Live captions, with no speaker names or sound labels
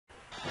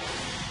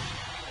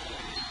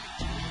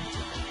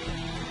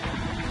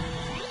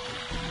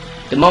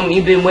The moment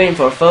you've been waiting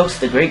for, folks.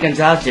 The great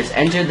Gonzalez just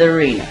entered the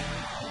arena.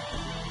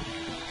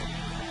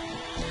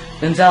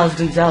 Gonzalez.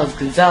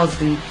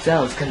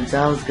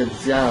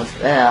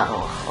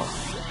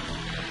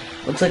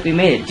 Looks like we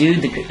made it,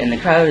 dude. And the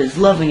crowd is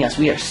loving us.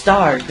 We are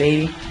stars,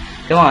 baby.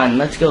 Come on,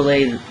 let's go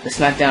lay the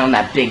smackdown on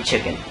that big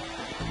chicken.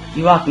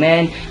 You rock,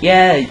 man.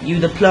 Yeah, you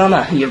the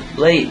plumber. You're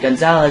late.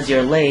 Gonzalez,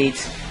 you're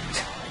late.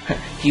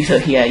 You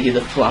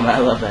the plumber. I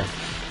love that.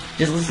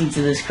 Just listen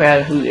to this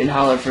crowd hoot and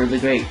holler for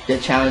the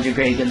challenger,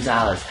 great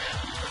Gonzalez.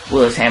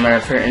 Will his hammer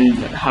of hurt and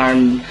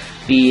harm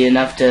be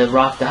enough to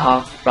rock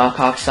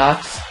Hawk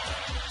socks?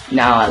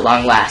 Now, at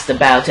long last, the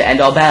battle to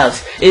end all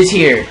battles is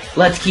here.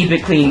 Let's keep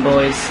it clean,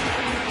 boys.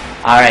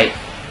 Alright,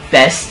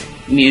 best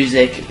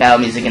battle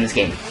music in this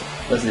game.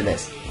 Listen to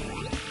this.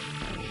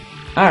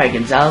 Alright,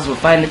 Gonzalez, we're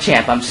fighting the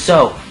champ. I'm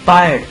so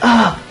fired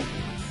up.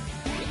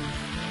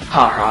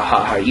 Ha ha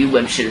ha ha, you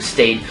wimp should have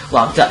stayed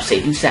locked up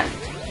safe and sound.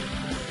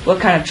 What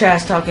kind of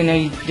trash talking are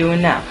you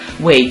doing now?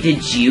 Wait,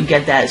 did you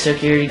get that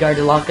security guard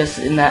to lock us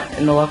in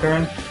the locker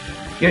room?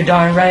 You're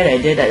darn right I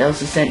did. I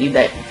also sent you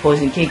that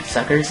poison cake,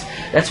 suckers.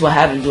 That's what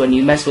happens when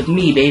you mess with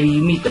me, baby.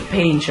 You meet the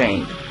pain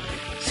train.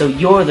 So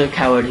you're the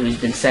coward who's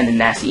been sending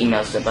nasty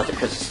emails about the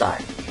Crystal Star.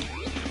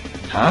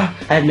 Huh?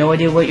 I have no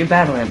idea what you're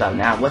battling about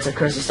now. What's a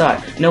Crystal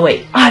Star? No,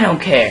 wait. I don't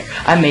care.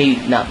 I may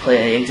not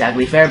play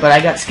exactly fair, but I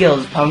got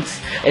skills,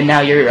 punks. And now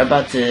you're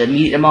about to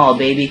meet them all,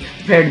 baby.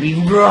 Prepare to be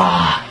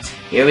rocked.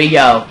 Here we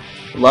go.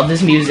 Love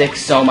this music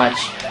so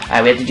much.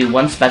 Alright, we have to do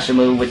one special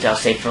move, which I'll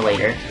save for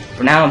later.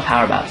 For now, I'm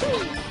Power Bowser.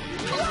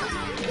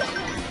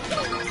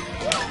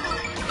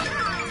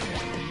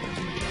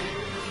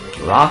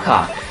 Rock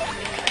Hawk.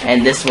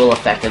 And this will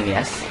affect him,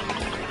 yes.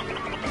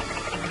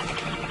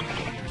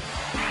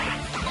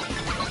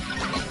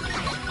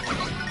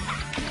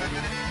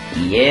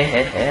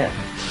 Yeah.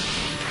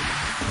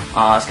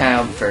 Oh, it's kind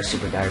of for a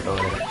super guard, but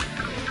whatever.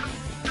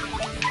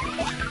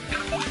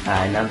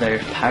 Another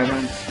power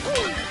runs.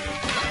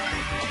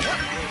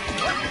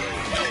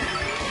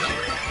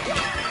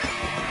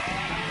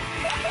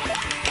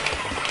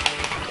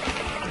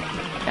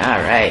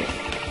 Alright.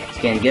 It's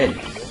getting good.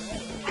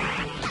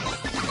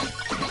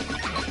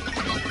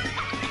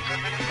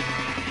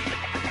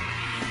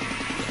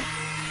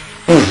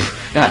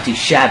 Not too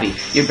shabby.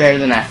 You're better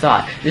than I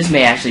thought. This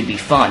may actually be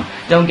fun.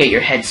 Don't get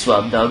your head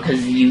swabbed though,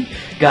 cause you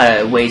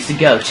got a ways to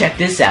go. Check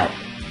this out.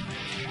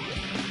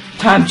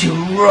 Time to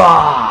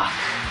rock!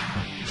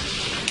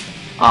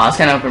 Aw, it's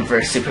kinda open for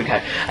a super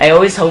card. I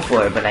always hope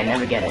for it, but I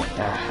never get it.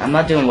 I'm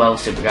not doing well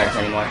with super cards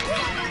anymore.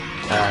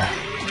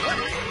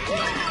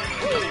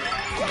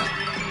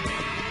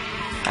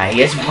 Alright,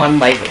 he has one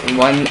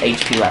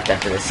HP left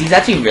after this. He's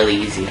actually really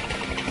easy.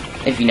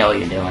 If you know what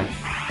you're doing.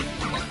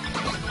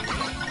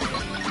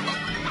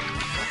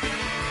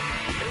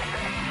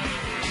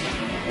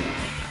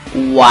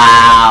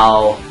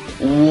 Wow.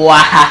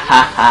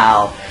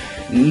 Wow.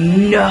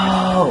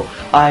 No.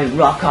 I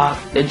Rock Hawk,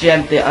 the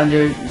gem, the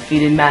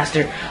undefeated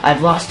master.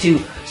 I've lost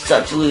to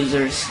such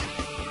losers.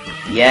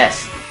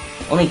 Yes.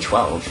 Only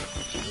 12.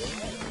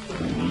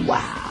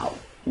 Wow.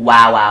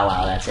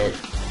 Wow. That's it.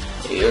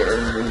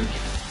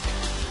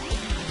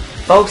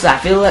 Folks, I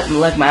feel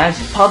like my eyes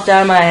just popped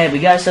out of my head. We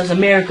got ourselves a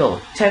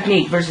miracle.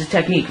 Technique versus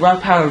technique.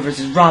 Rock power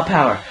versus raw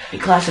power. A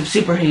clash of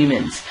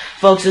superhumans.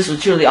 Folks, this was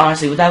truly,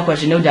 honestly, without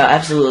question, no doubt,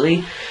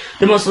 absolutely,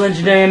 the most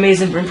legendary,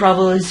 amazing, and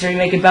probable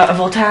history-making bout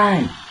of all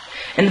time.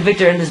 And the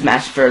victor in this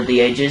match for the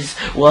ages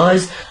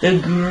was the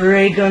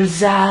great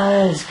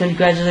Gonzalez.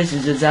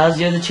 Congratulations, Gonzalez.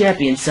 You're the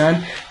champion,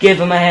 son.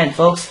 Give him a hand,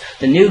 folks.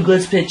 The new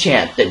GULPITS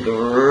champ, the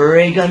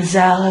great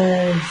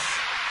Gonzalez.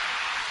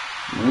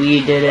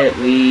 We did it.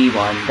 We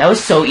won. That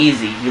was so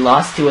easy. We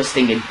lost to a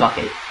stinking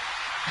bucket.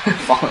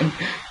 Falling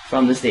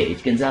from the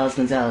stage.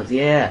 Gonzalez.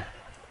 Yeah.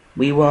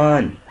 We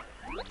won.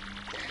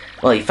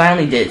 Well, you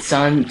finally did it,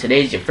 son.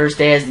 Today's your first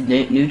day as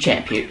the new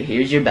champ.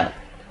 Here's your belt.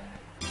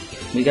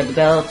 We got the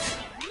belt.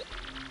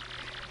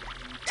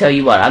 Tell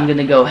you what, I'm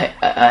gonna go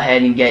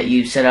ahead and get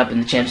you set up in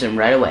the champ's room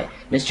right away.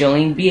 Miss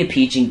Jolene, be a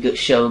peach and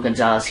show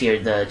Gonzalez here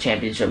the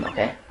champion's room,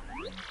 okay?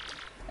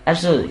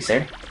 Absolutely,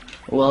 sir.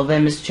 Well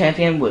then, Mr.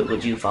 Champion,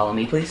 would you follow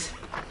me, please?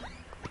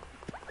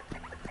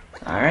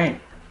 Alright.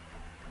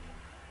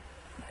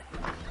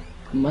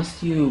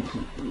 Must you,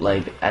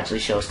 like, actually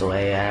show us the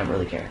way? I don't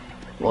really care.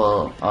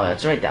 Well, oh,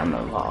 it's right down the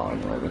hall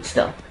anyway, but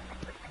still.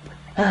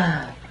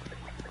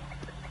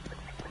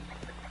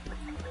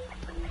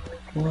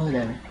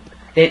 Whatever.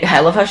 I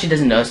love how she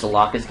doesn't notice the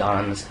lock is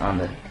gone on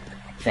the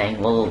thing.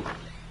 Well,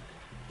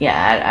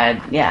 yeah,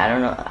 I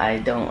don't know. I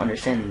don't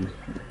understand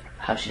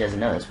how she doesn't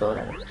notice, but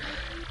whatever.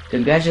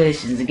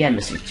 Congratulations again,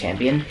 Mr.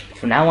 Champion.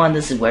 From now on,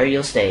 this is where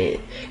you'll stay.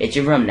 It's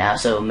your room now,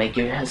 so make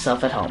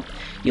yourself at home.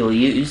 You'll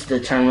use the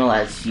terminal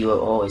as you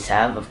always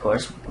have, of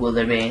course. Will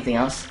there be anything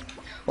else?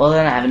 Well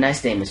then, have a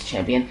nice day, Mr.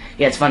 Champion.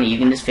 Yeah, it's funny, you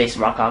can just face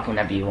Rock Hawk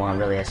whenever you want,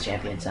 really, as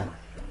champion, so.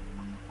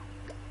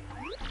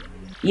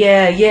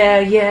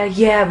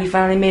 Yeah, we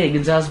finally made it,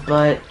 Gonzalez,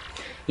 but,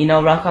 you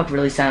know, Rock Hawk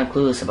really sounded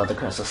clueless about the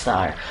Crystal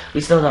Star. We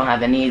still don't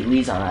have any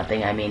leads on that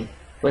thing, I mean,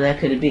 where that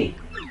could it be?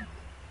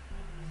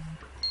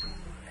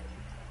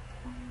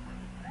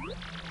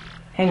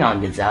 Hang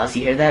on, Gonzalez,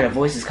 you hear that? A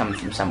voice is coming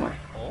from somewhere.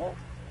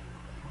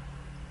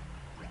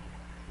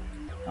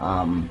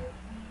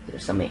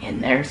 There's somebody in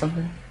there or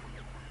something?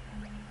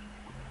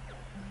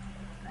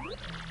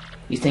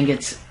 You think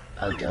it's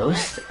a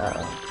ghost?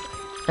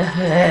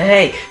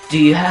 Hey, do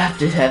you have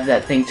to have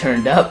that thing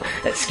turned up?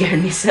 That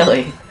scared me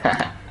silly.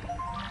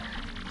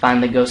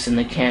 Find the ghost in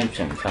the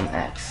caption from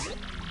X.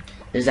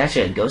 There's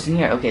actually a ghost in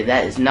here? Okay,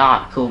 that is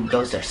not cool.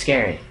 Ghosts are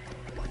scary.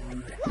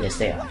 Yes,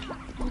 they are.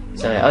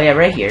 So, oh yeah,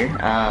 right here.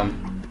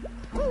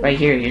 Right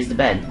here, here's the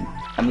bed.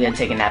 I'm gonna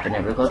take a nap in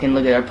it real quick and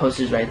look at our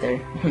posters right there.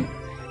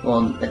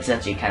 Well, it's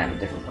actually kind of a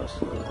different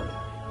poster.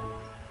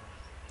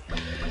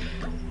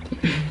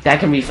 That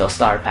can refill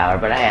star power,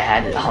 but I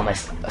had all my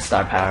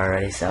star power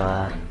already, so,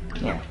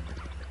 yeah.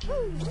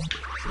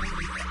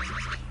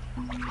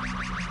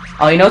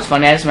 Oh, you know what's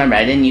funny? I just remember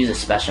I didn't use a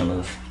special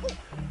move.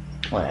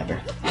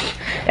 Whatever.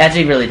 It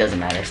actually really doesn't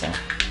matter, so.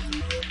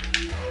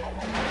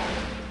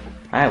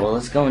 Alright, well,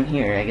 let's go in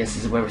here. I guess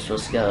this is where we're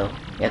supposed to go.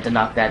 You have to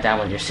knock that down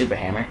with your super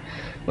hammer.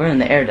 We're in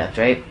the air duct,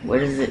 right? Where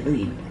does it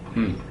lead?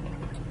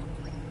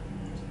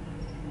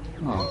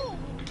 Oh.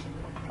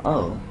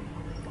 Oh.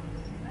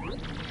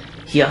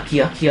 Yuck,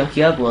 yuck, yuck,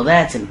 yuck. Well,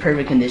 that's in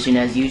perfect condition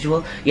as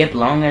usual. Yep,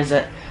 long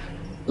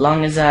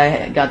as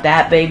I got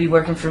that baby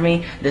working for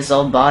me, this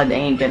old bod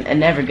ain't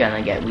never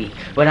gonna get weak.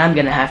 But I'm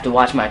gonna have to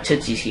watch my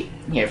tootsies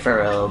here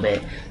for a little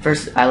bit.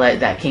 First, I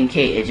let that King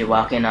K idiot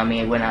walk in on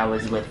me when I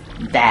was with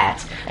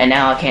that, and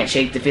now I can't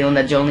shake the feeling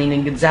that Jolene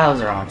and Gonzalez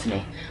are onto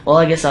me. Well,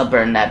 I guess I'll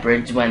burn that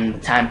bridge when the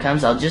time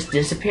comes. I'll just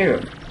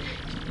disappear.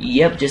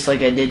 Yep, just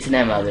like I did to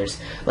them others.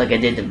 Like I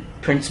did to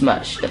Prince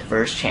Mush, the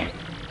first champ.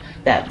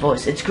 That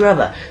voice, it's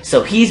Grubba.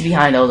 So he's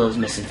behind all those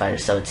missing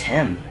fighters, so it's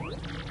him.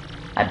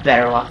 I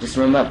better lock this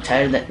room up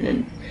tighter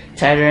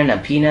than a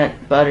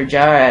peanut butter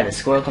jar at a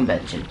squirrel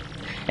convention.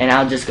 And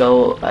I'll just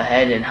go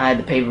ahead and hide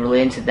the paper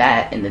relating to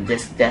that in the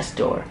desk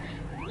door.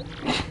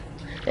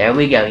 There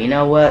we go. You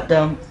know what,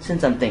 though?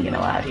 Since I'm thinking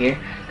aloud here,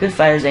 good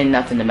fighters ain't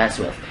nothing to mess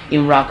with.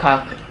 Even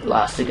Rockhawk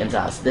lost to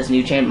Gonzalez. This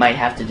new champ might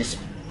have to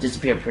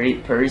disappear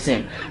pretty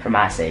soon for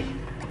my sake.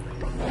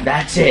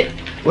 That's it.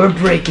 We're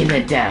breaking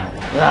it down.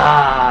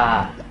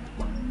 Ah!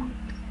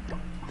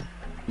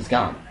 He's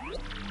gone.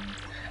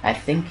 I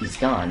think he's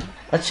gone.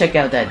 Let's check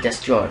out that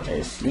desk drawer.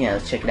 Yeah,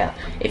 let's check it out.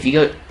 If you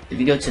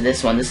go to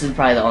this one, this is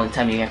probably the only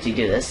time you actually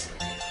do this.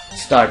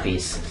 Star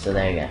piece. So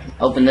there you go.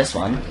 Open this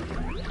one.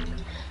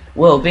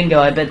 Whoa, bingo!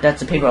 I bet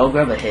that's a paper old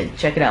Grubba hid.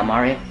 Check it out,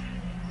 Mario.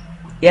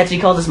 He actually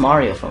calls us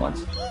Mario for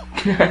once.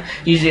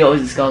 Usually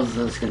always calls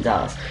us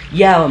Gonzalez.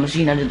 Yeah, a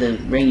machine under the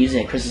ring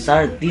using a crystal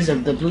star. These are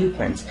the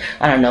blueprints.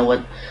 I don't know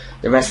what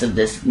the rest of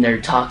this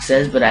nerd talk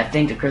says, but I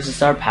think the crystal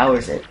star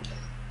powers it.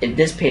 If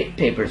this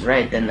paper's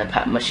right, then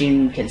the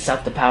machine can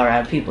suck the power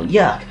out of people.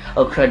 Yuck!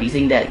 Oh crud, you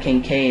think that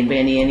King K and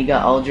Bandy Andy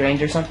got all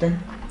drained or something?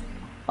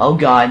 Oh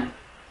god.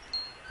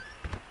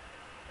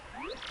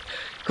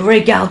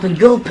 Great Gallopin'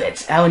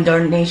 Gulpits! How in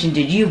darnation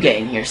did you get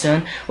in here,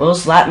 son? Well,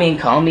 slap me and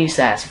call me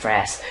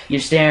sassafras. You're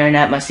staring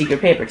at my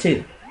secret paper,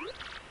 too.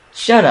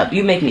 Shut up,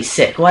 you make me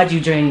sick. Why'd you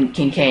drain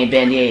King K and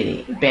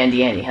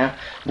Bandy Andy, huh?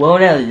 Whoa,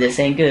 Nelly, this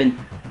ain't good.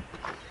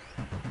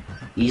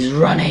 He's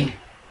running.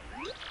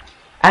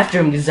 After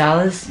him,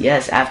 Gonzalez?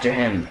 Yes, after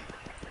him.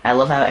 I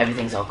love how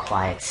everything's all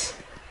quiet.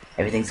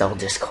 Everything's all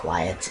just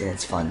quiet, and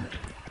it's fun.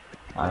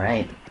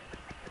 Alright.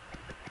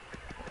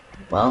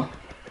 Well,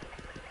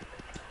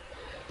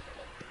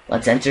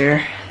 let's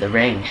enter the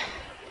ring.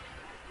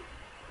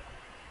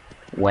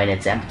 When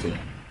it's empty.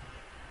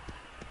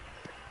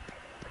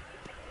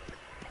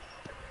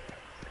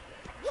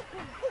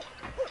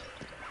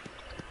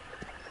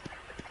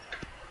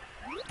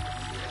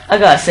 I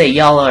gotta say,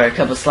 y'all are a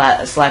couple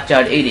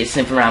slack-jawed idiots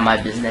sniffing around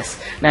my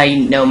business. Now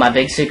you know my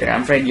big secret.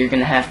 I'm afraid you're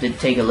gonna have to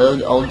take a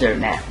little old dirt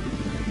nap.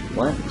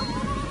 What?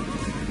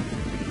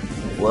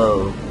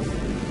 Whoa.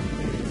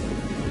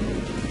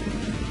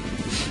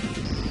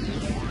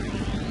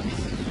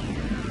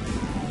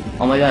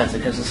 Oh my god, it's a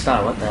crystal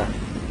star. What the?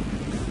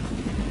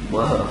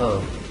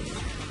 Whoa.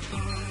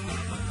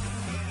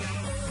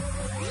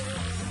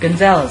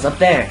 Gonzalez, up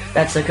there.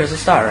 That's the crystal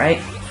star, right?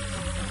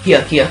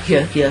 Yuck, yuck,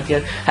 yuck, yuck,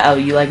 yuck. How,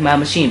 you like my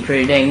machine?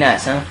 Pretty dang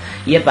nice, huh?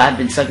 Yep, I've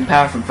been sucking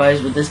power from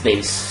fighters with this baby.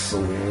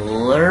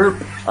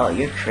 Slurp. Oh,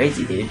 you're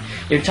crazy, dude.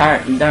 You're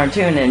darn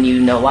tune, and you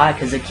know why?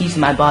 Because it keeps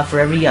my bot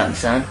forever young,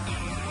 son.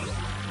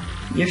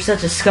 You're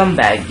such a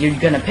scumbag. You're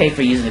gonna pay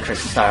for using the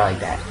crystal star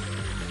like that.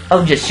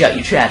 Oh, just shut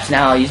your traps.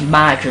 Now I'll use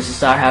my crystal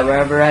star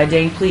however I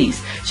dang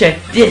please. Check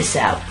this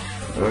out.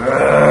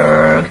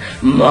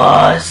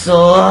 Muscle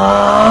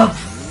up.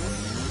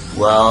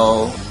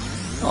 Well,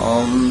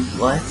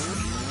 what?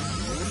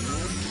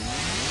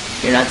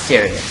 You're not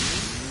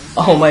serious.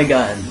 Oh my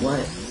god,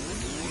 what?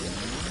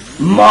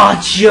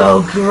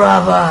 Macho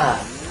Grubba!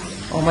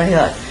 Oh my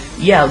god.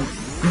 Yeah,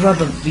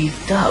 Grubba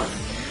beefed up.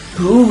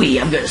 Hooey,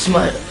 I'm gonna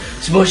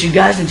smush you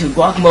guys into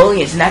guacamole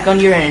and snack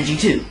on your energy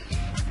too.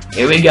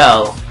 Here we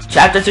go.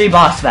 Chapter 3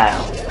 boss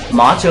battle.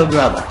 Macho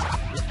Grubba.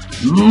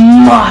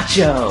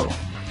 Macho!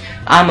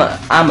 I'm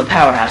a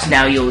powerhouse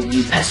now,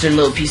 you pestering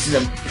little pieces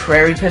of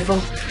prairie piffle.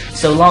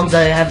 So long as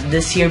I have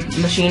this here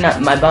machine,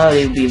 my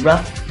body will be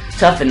rough,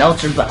 tough, and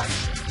ultra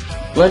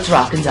buff. Let's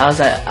rock, Gonzalez.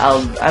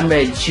 I'm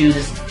ready to chew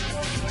this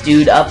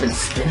dude up and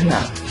spin him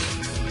out.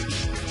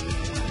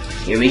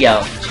 Here we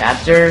go.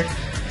 Chapter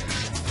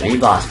 3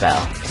 boss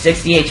battle.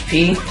 60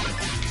 HP.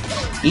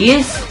 He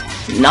is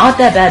not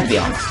that bad, to be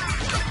honest.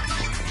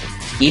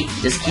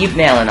 Just keep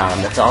nailing on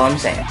him. That's all I'm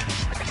saying.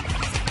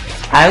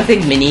 I don't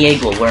think Mini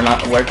Egg will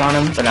work on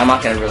him, but I'm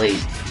not gonna really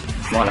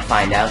want to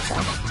find out. So.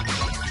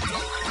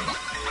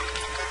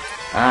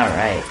 All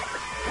right.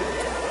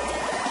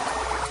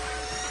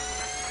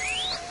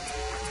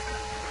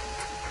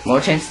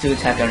 More chances to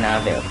attack are now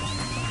available.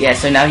 Yeah,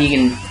 so now you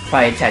can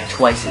probably attack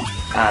twice in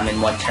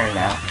one turn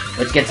now,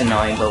 which gets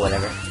annoying, but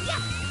whatever.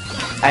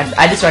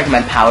 I just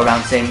recommend power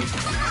bouncing.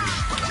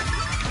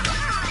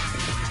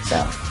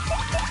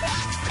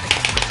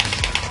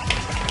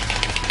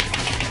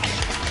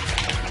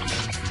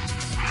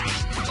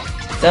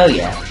 So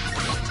yeah.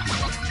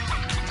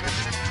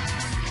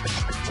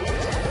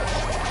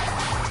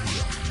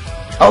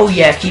 Oh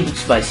yeah, keep it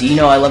spicy. You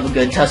know I love a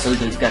good tussle,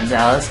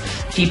 Gonzalez.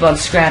 Keep on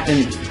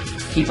scrapping,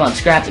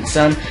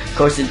 son. Of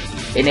course, it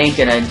ain't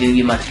gonna do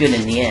you much good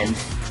in the end.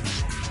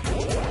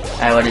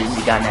 Alright, what has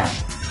he got now?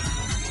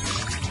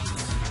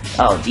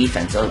 Oh,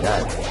 defense. Oh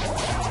god.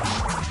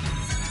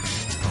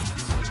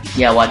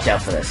 Yeah, watch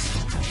out for this.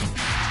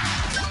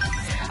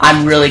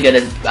 I'm really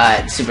good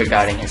at super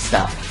guarding his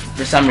stuff.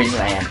 For some reason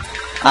I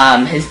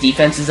am. His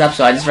defense is up,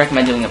 so I just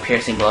recommend doing a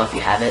piercing blow if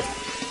you have it.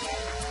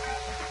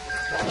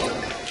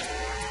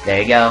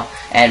 There you go.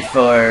 And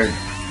for,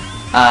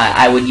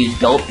 I would use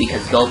Gulp,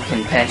 because Gulp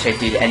can penetrate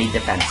through any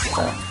defense,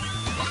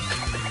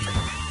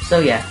 so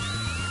yeah.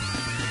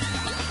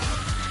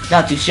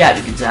 Not too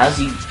shabby, Gonzalez.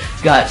 You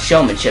got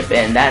showmanship,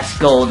 and that's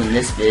gold in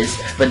this biz,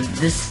 but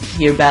this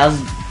here battle's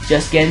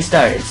just getting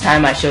started. It's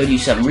time I showed you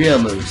some real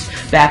moves.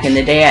 Back in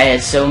the day, I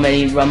had so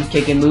many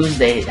rum-kicking moves,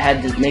 they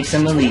had to make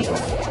some illegal.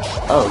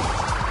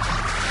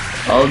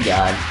 Oh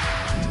god.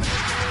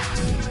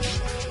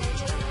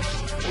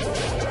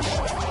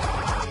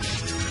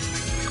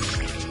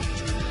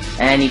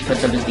 And he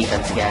puts up his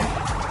defense again.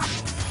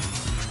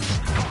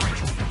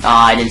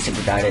 Oh, I didn't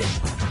super guard it.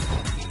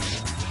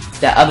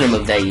 That other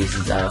move that he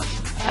uses, though.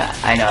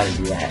 I know how to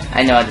do that.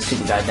 I know how to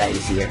super guard that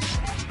easier.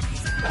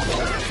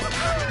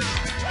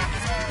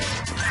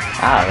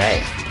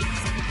 Alright.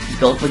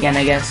 Gulp again,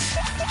 I guess.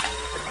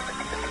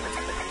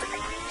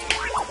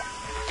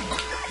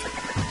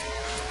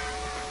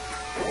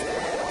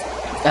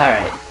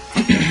 Alright.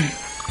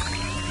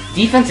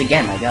 Defense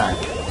again, my god.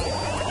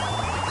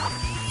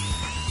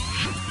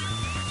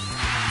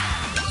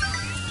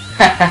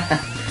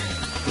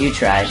 You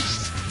tried.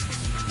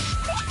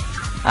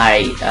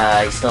 Alright,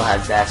 he still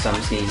has that, so I'm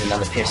just gonna use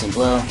another piercing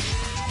blow.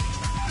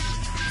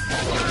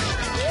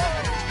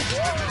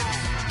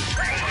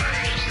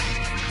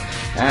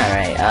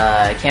 Alright,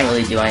 I can't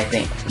really do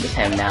anything with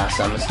him now,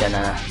 so I'm just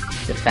gonna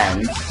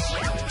defend.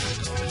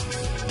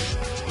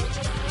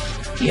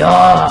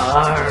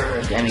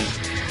 Yarg! I mean,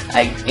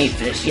 I ain't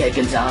finished yet,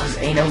 Gonzalez.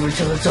 Ain't over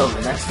till it's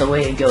over. That's the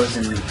way it goes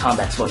in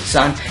combat sports,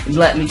 son. And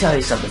let me tell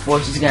you something.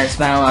 Fortune's gonna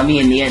smile on me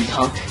in the end,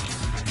 punk.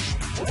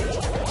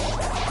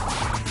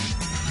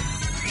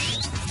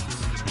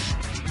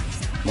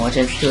 More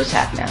chance to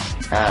attack now.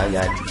 Oh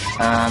god.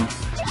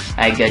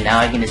 Alright, good. Now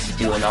I can just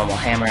do a normal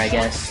hammer, I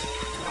guess.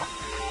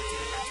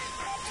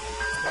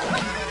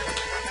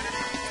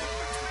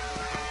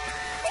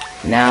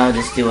 Now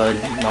just do a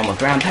normal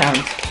ground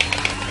pound.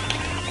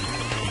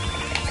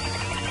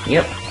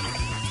 Yep.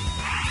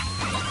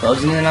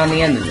 Closing in on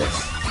the end of this.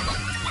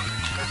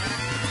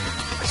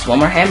 Just one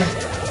more hammer.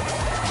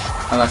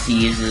 Unless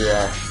he uses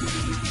a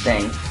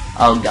thing.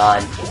 Oh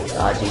god.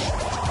 Dodgy.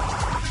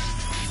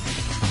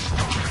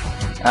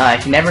 I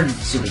can never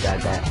super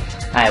guard that.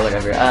 Alright,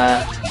 whatever.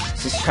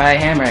 Let's just try a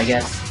hammer, I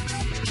guess.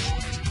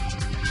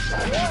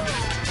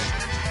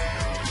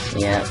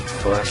 Yeah,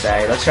 of course.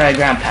 Alright, let's try a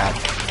ground pound.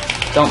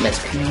 Don't miss,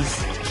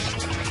 please.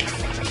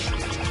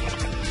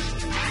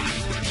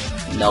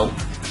 Nope.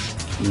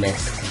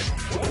 Missed.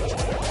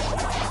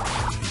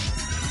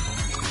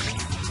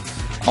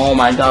 Oh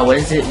my god, what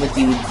is it with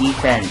you with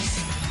defense?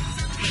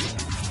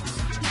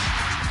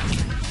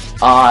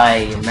 Oh,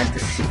 I meant to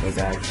super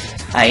guard.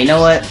 Alright, you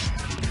know what?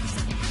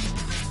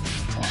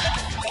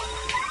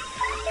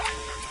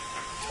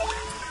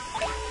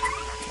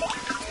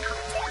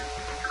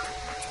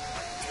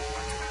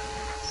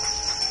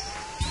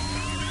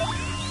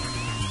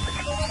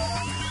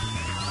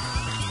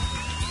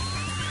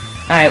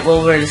 Alright,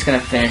 well, we're just gonna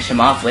finish him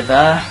off with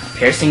a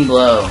piercing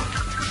blow.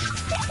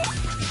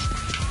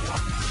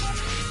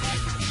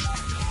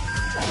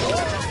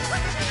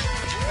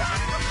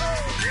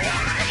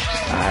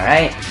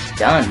 Alright,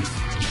 done.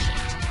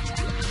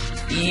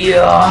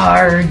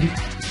 Yarg!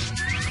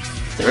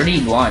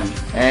 31.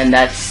 And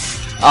that's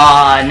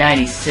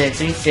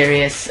 96. Are you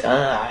serious?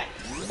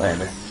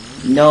 Whatever.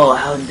 No,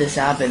 how did this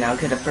happen? How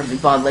could a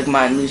perfect bod like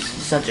mine lose to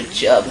such a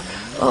chub?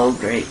 Oh,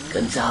 great,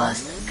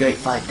 Gonzalez. Great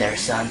fight there,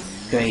 son.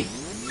 Great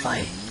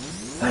fight.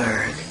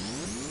 Erg.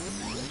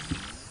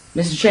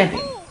 Mr.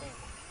 Champion,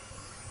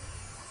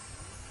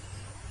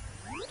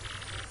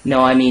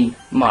 No, I mean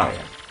Mario.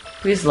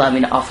 Please allow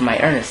me to offer my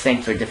earnest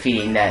thanks for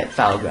defeating that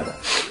foul grubber.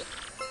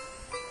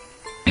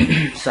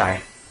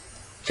 Sorry.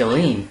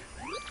 Jolene.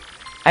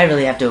 I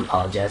really have to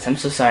apologize. I'm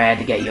so sorry I had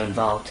to get you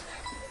involved.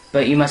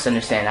 But you must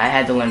understand, I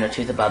had to learn the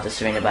truth about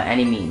this arena by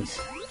any means.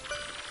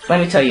 Let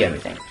me tell you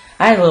everything.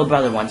 I had a little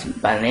brother once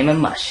by the name of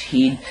Mush.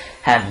 He'd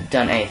have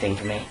done anything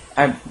for me.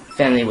 Our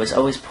family was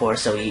always poor,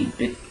 so he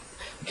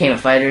became a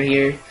fighter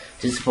here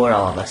to support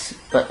all of us.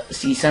 But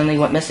he suddenly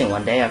went missing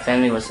one day. Our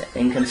family was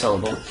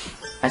inconsolable.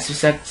 I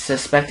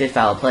suspected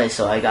foul play,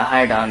 so I got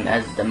hired on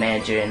as the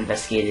manager and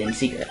investigated in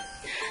secret.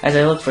 As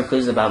I looked for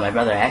clues about my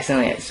brother, I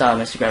accidentally saw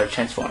Mr. Grubber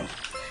transform.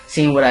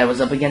 Seeing what I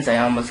was up against, I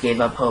almost gave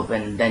up hope,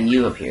 and then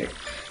you appeared.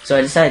 So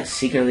I decided to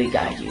secretly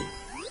guide you.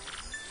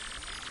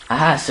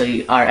 Aha, so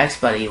our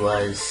ex-buddy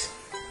was...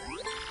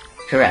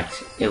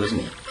 Correct, it was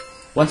me.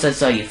 Once I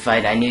saw you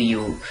fight, I knew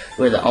you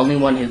were the only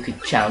one who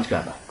could challenge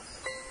Grubba.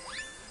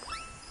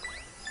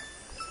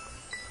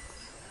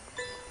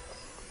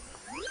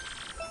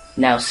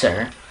 Now,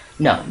 sir...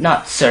 No,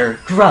 not sir,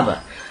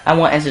 Grubba! I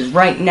want answers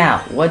right now.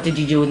 What did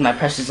you do with my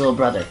precious little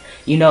brother?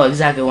 You know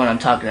exactly what I'm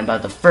talking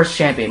about. The first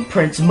champion,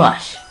 Prince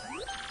Mush.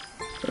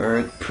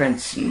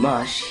 Prince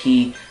Mush.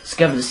 He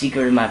discovered the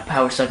secret of my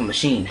power-sucking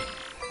machine.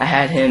 I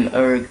had him,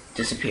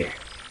 disappear.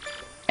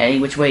 Any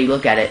which way you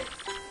look at it,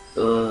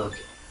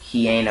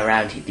 he ain't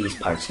around these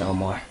parts no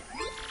more.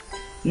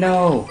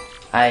 No,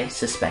 I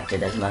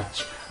suspected as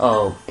much.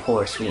 Oh,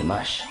 poor sweet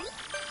Mush.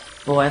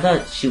 Boy, I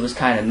thought she was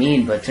kind of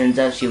mean, but turns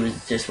out she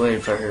was just waiting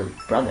for her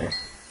brother.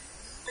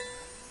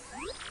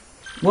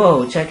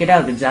 Whoa, check it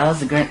out,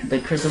 Gonzalez,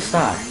 the crystal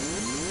star.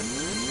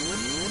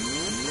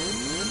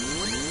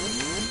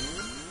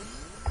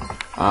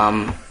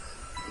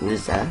 Who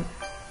is that?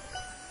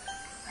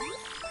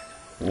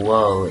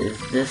 Whoa,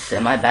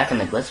 am I back in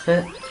the glitch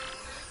pit?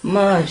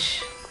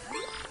 Mush!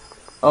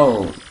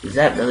 Oh, is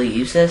that really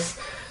you, sis?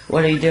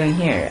 What are you doing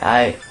here?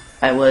 I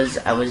was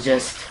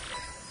just...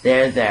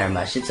 There,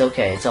 Mush, it's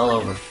okay, it's all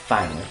over,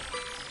 finally.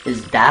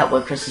 Is that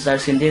what crystal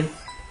stars can do?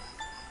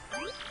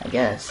 I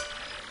guess.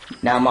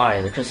 Now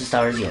Mario, the crystal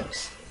star is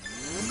yours.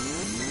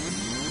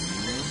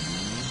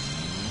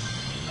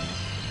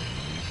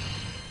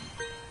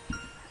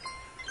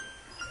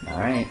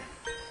 Alright.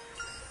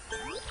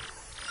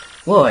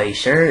 Whoa, are you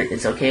sure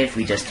it's okay if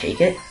we just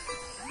take it?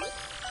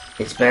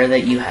 It's better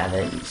that you have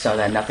it, so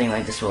that nothing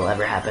like this will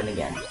ever happen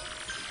again.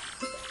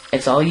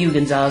 It's all you,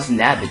 Gonzalez and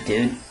Abbott,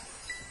 dude.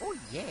 Oh,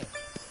 yeah.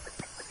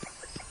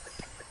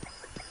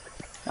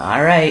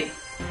 Alright.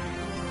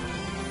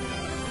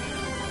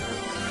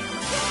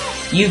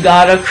 You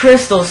got a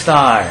crystal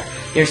star!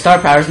 Your star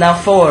power is now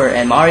 4,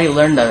 and Mario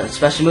learned the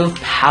special move,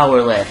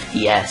 Power Lift.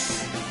 Yes.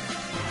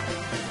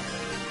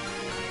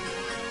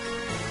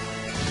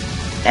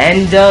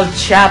 End of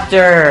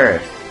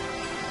chapter!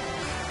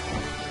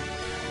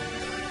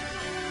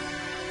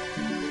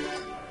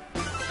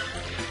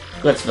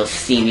 Glitzville's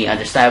steamy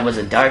underside was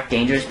a dark,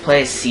 dangerous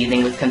place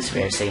seething with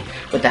conspiracy.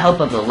 With the help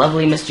of the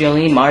lovely Miss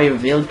Jolene, Mario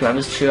revealed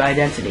Grubba's true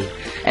identity,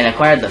 and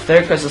acquired the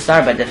 3rd Crystal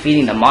Star by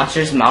defeating the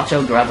monstrous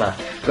Macho Grubba.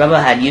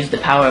 Grubba had used the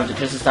power of the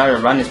Crystal Star to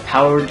run his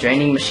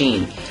power-draining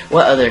machine.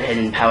 What other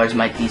hidden powers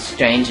might these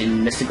strange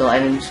and mystical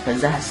items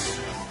possess?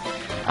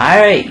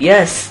 Alright,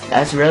 yes,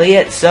 that's really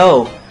it.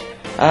 So,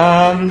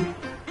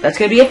 that's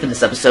gonna be it for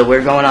this episode.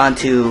 We're going on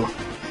to,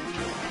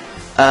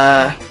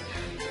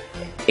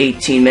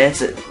 18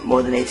 minutes,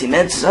 more than 18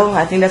 minutes, so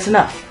I think that's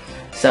enough.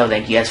 So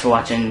thank you guys for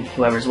watching,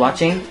 whoever's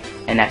watching,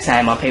 and next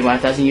time on Pay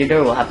 1000 Year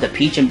Door, we'll have the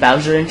Peach and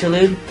Bowser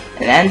interlude,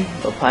 and then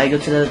we'll probably go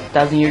to the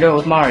 1000 Year Door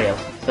with Mario,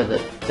 for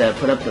to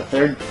put up the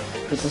 3rd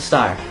Crystal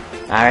Star.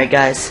 Alright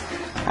guys,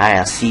 alright,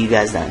 I'll see you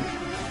guys then.